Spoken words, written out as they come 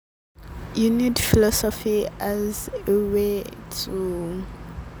You need philosophy as a way to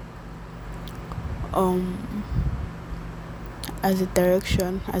um as a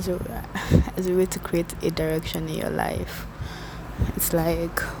direction, as a way to create a direction in your life. It's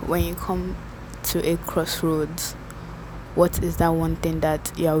like when you come to a crossroads, what is that one thing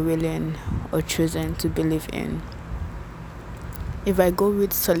that you are willing or choosing to believe in? If I go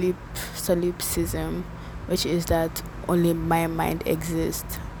with solipsism, which is that only my mind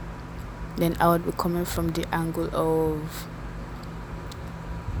exists, then I would be coming from the angle of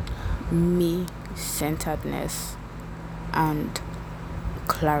me centeredness and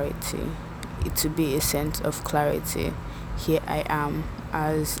clarity. It would be a sense of clarity. Here I am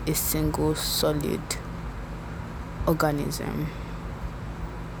as a single solid organism.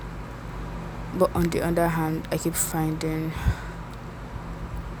 But on the other hand, I keep finding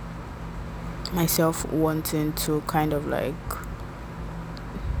myself wanting to kind of like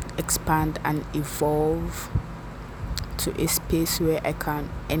expand and evolve to a space where I can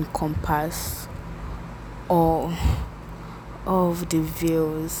encompass all of the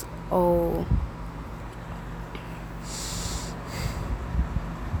views, all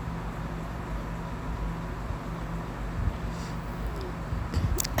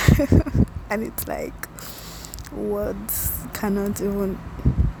and it's like words cannot even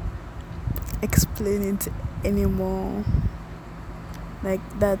explain it anymore.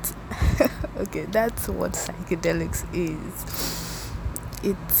 Like that. Okay, that's what psychedelics is.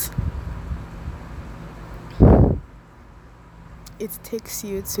 It takes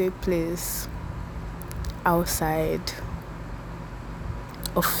you to a place outside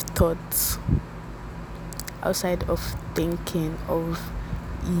of thoughts, outside of thinking, of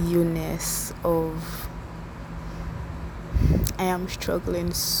you-ness, of I am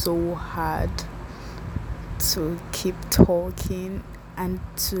struggling so hard to keep talking and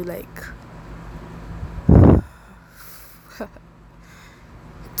to like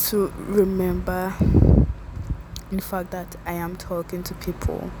to remember in fact that I am talking to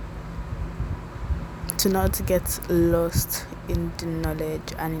people, to not get lost in the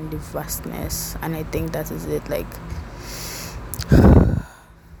knowledge and in the vastness. And I think that is it. Like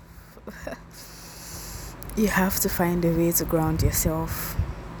you have to find a way to ground yourself.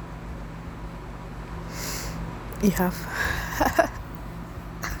 You have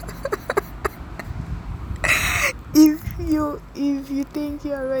if you think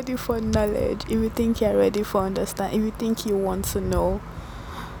you're ready for knowledge, if you think you're ready for understand, if you think you want to know,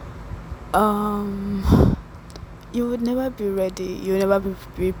 you would never be ready. You will never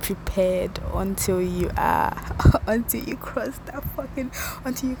be prepared until you are until you cross that bridge,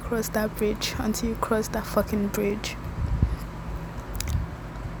 until you cross that fucking bridge.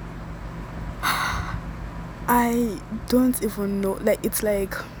 I don't even know, like it's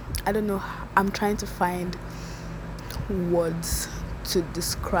like I don't know, I'm trying to find words to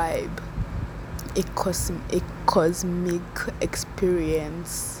describe a cosmic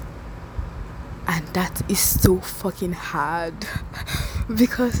experience, and that is so fucking hard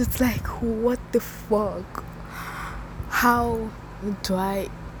because it's like what the fuck, how do I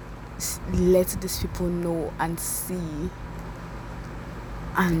let these people know and see,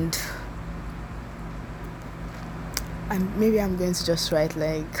 and maybe I'm going to just write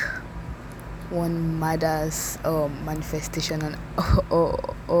like one mother's manifestation on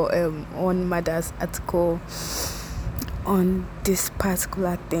one mother's article on this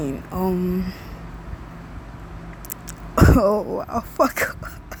particular thing. Oh wow, fuck.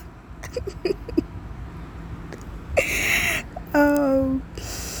 um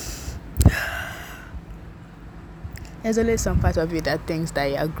there's always some part of you that thinks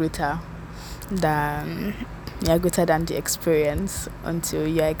that than you're greater than the experience until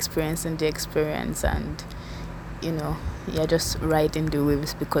you're experiencing the experience, and you know you're just riding the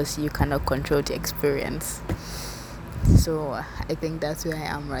waves because you cannot control the experience. So I think that's where I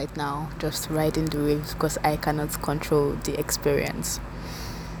am right now, just riding the waves because I cannot control the experience.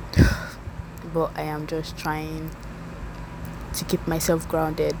 But I am just trying to keep myself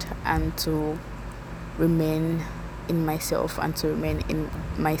grounded and to remain in myself and to remain in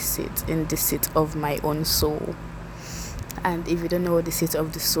the seat of my own soul. And if you don't know what the seat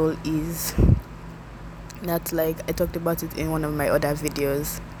of the soul is, that's like I talked about it in one of my other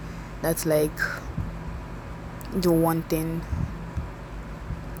videos. That's like the one thing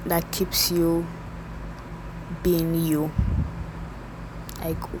that keeps you being you,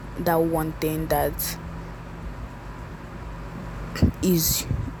 like that one thing that is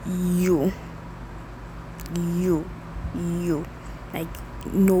you like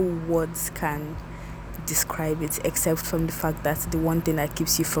no words can describe it except from the fact that the one thing that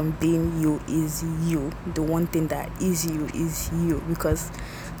keeps you from being you is you. The one thing that is you, because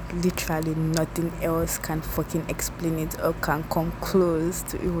literally nothing else can fucking explain it or can come close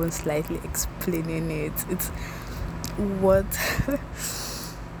to even slightly explaining it. It's what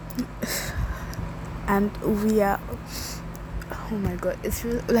and we are, oh my god, it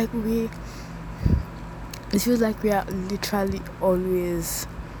feels like we are literally always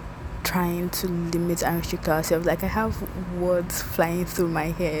trying to limit and restrict ourselves. Like, I have words flying through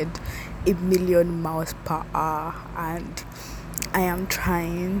my head 1,000,000 miles per hour, and I am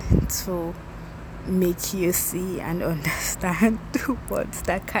trying to make you see and understand words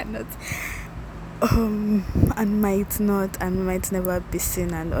that cannot and might not and might never be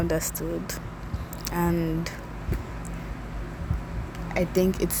seen and understood. And I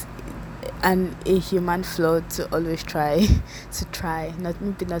think it's a human flaw to always try not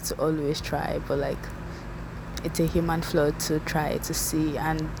to always try, but like, it's a human flaw to try to see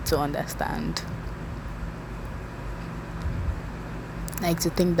and to understand. Like, to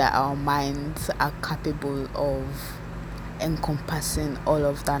think that our minds are capable of encompassing all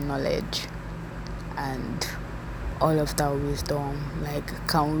of that knowledge and all of that wisdom. Like,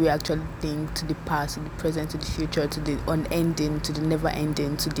 can we actually think to the past, to the present, to the future, to the unending, to the never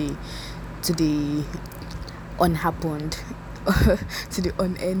ending, to the unhappened, to the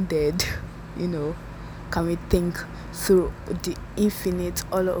unended, can we think through the infinite,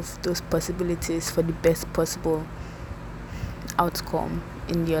 all of those possibilities for the best possible outcome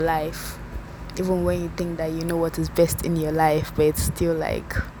in your life, even when you think that you know what is best in your life, but it's still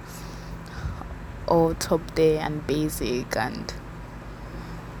like all top there and basic? And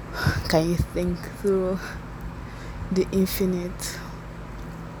can you think through the infinite?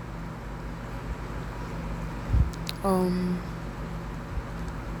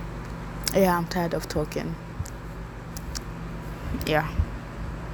 Yeah, I'm tired of talking. Yeah.